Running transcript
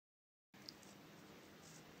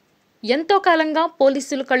ఎంతో కాలంగా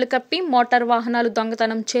పోలీసులు కళ్ళు కప్పి మోటార్ వాహనాలు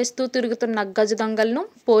దొంగతనం చేస్తూ తిరుగుతున్న గజ దొంగలను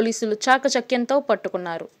పోలీసులు చాకచక్యంతో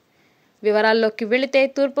పట్టుకున్నారు. వివరాల్లోకి వెళితే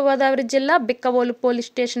తూర్పుగోదావరి జిల్లా బిక్కవోలు పోలీస్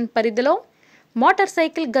స్టేషన్ పరిధిలో మోటార్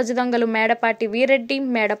సైకిల్ గజ దొంగలు మేడపాటి వీరెడ్డి,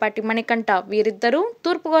 మేడపాటి మణికంఠ వీరిద్దరూ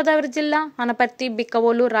తూర్పుగోదావరి జిల్లా అనపర్తి,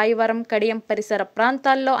 బిక్కవోలు, రాయవరం, కడియం పరిసర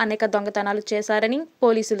ప్రాంతాల్లో అనేక దొంగతనాలు చేశారని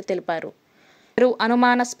పోలీసులు తెలిపారు.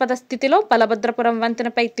 అనుమానాస్పద స్థితిలో బలభద్రపురం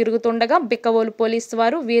వంతెనపై తిరుగుతుండగా బిక్కవోలు పోలీసు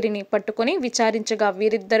వారు వీరిని పట్టుకుని విచారించగా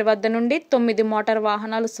వీరిద్దరి వద్ద నుండి 9 మోటార్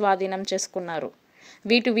వాహనాలు స్వాధీనం చేసుకున్నారు.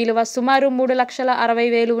 వీటి విలువ సుమారు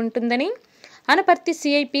 3,60,000 ఉంటుందని అనపర్తి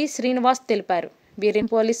సిఐపి శ్రీనివాస్ తెలిపారు. వీరిని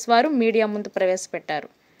పోలీసు వారు మీడియా ముందు ప్రవేశపెట్టారు.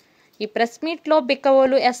 ఈ ప్రెస్ మీట్లో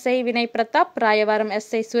బిక్కవోలు ఎస్ఐ వినయ్ ప్రతాప్, రాయవరం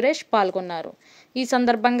ఎస్ఐ సురేష్ పాల్గొన్నారు. ఈ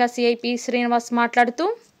సందర్భంగా సిఐపి శ్రీనివాస్ మాట్లాడుతూ,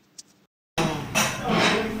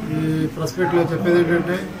 ఈ ప్రెస్ మీట్లో చెప్పేది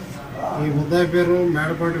ఏంటంటే, ఈ ముద్దాయి పేరు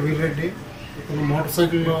మేడపాటి వీరెడ్డి. ఇతను మోటార్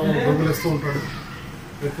సైకిల్లో దొంగిలిస్తూ ఉంటాడు.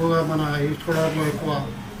 ఎక్కువగా మన ఈస్ట్ గోదావరిలో ఎక్కువ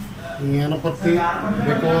ఈ అనపర్తి,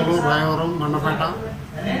 బిక్కవోలు, రాయవరం, మండపేట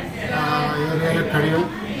ఏరియాలో, కడియం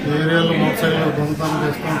ఈ ఏరియాలో మోటార్ సైకిల్ దొంగతనం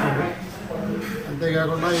చేస్తూ ఉంటాడు.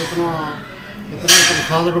 అంతేకాకుండా ఇతను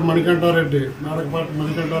సోదరుడు మణికంఠారెడ్డి, మేడపాటి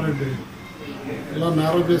మణికంఠారెడ్డి ఇలా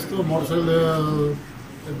నేరం చేస్తూ మోటార్ సైకిల్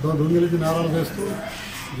దొంగిలించి నేరాలు చేస్తూ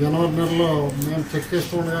జనవరి నెలలో మేము చెక్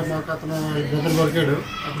చేస్తూ ఉండగా మాకు అతను బెదలు దొరికాడు.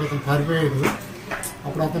 అప్పుడు అతను పారిపోయాడు.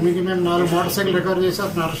 అప్పుడు అతనికి మేము 4 మోటార్ సైకిల్ రికవర్ చేసి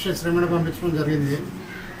అతను అరెస్ట్ చేసి రిమాండ్ పంపించడం జరిగింది.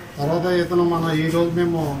 తర్వాత ఇతను ఈరోజు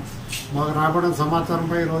మేము మాకు రాబడిన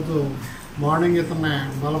సమాచారంపై ఈరోజు మార్నింగ్ ఇతన్ని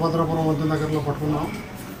బలభద్రపురం వద్ద దగ్గరలో పట్టుకున్నాం.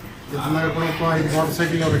 ఇతని దగ్గర కూడా 5 మోటార్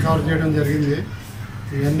సైకిల్ రికవర్ చేయడం జరిగింది.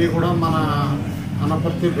 ఇవన్నీ కూడా మన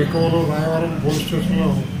అనపర్తి, బిక్కవోలు, రాయవరం పోలీస్ స్టేషన్లో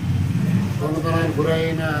దొంగతనానికి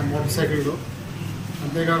గురైన మోటార్ సైకిళ్ళు.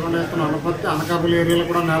 అంతేకాకుండా ఇతను అనపర్తి, అనకాపల్లి ఏరియాలో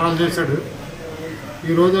కూడా నేరాలు చేశాడు.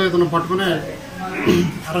 ఈరోజు ఇతను పట్టుకుని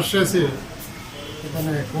అరెస్ట్ చేసి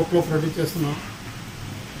ఇతన్ని కోర్టులో ప్రొడ్యూస్ చేస్తున్నాం.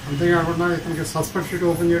 అంతేకాకుండా ఇతనికి సస్పెక్ట్ షీట్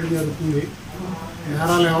ఓపెన్ చేయడం జరుగుతుంది.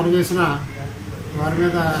 నేరాలు ఎవరు చేసినా వారి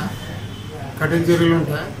మీద కఠిన చర్యలు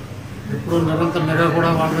ఉంటాయి. ఇప్పుడు నిరంతర నిఘా కూడా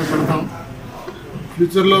వాళ్ళ మీద పెడతాం.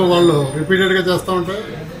 ఫ్యూచర్లో వాళ్ళు రిపీటెడ్గా చేస్తూ ఉంటే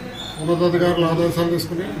ఉన్నతాధికారులు ఆదేశాలు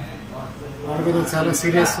తీసుకుని వాళ్ళ మీద చాలా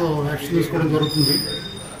సీరియస్ యాక్షన్ తీసుకోవడం జరుగుతుంది.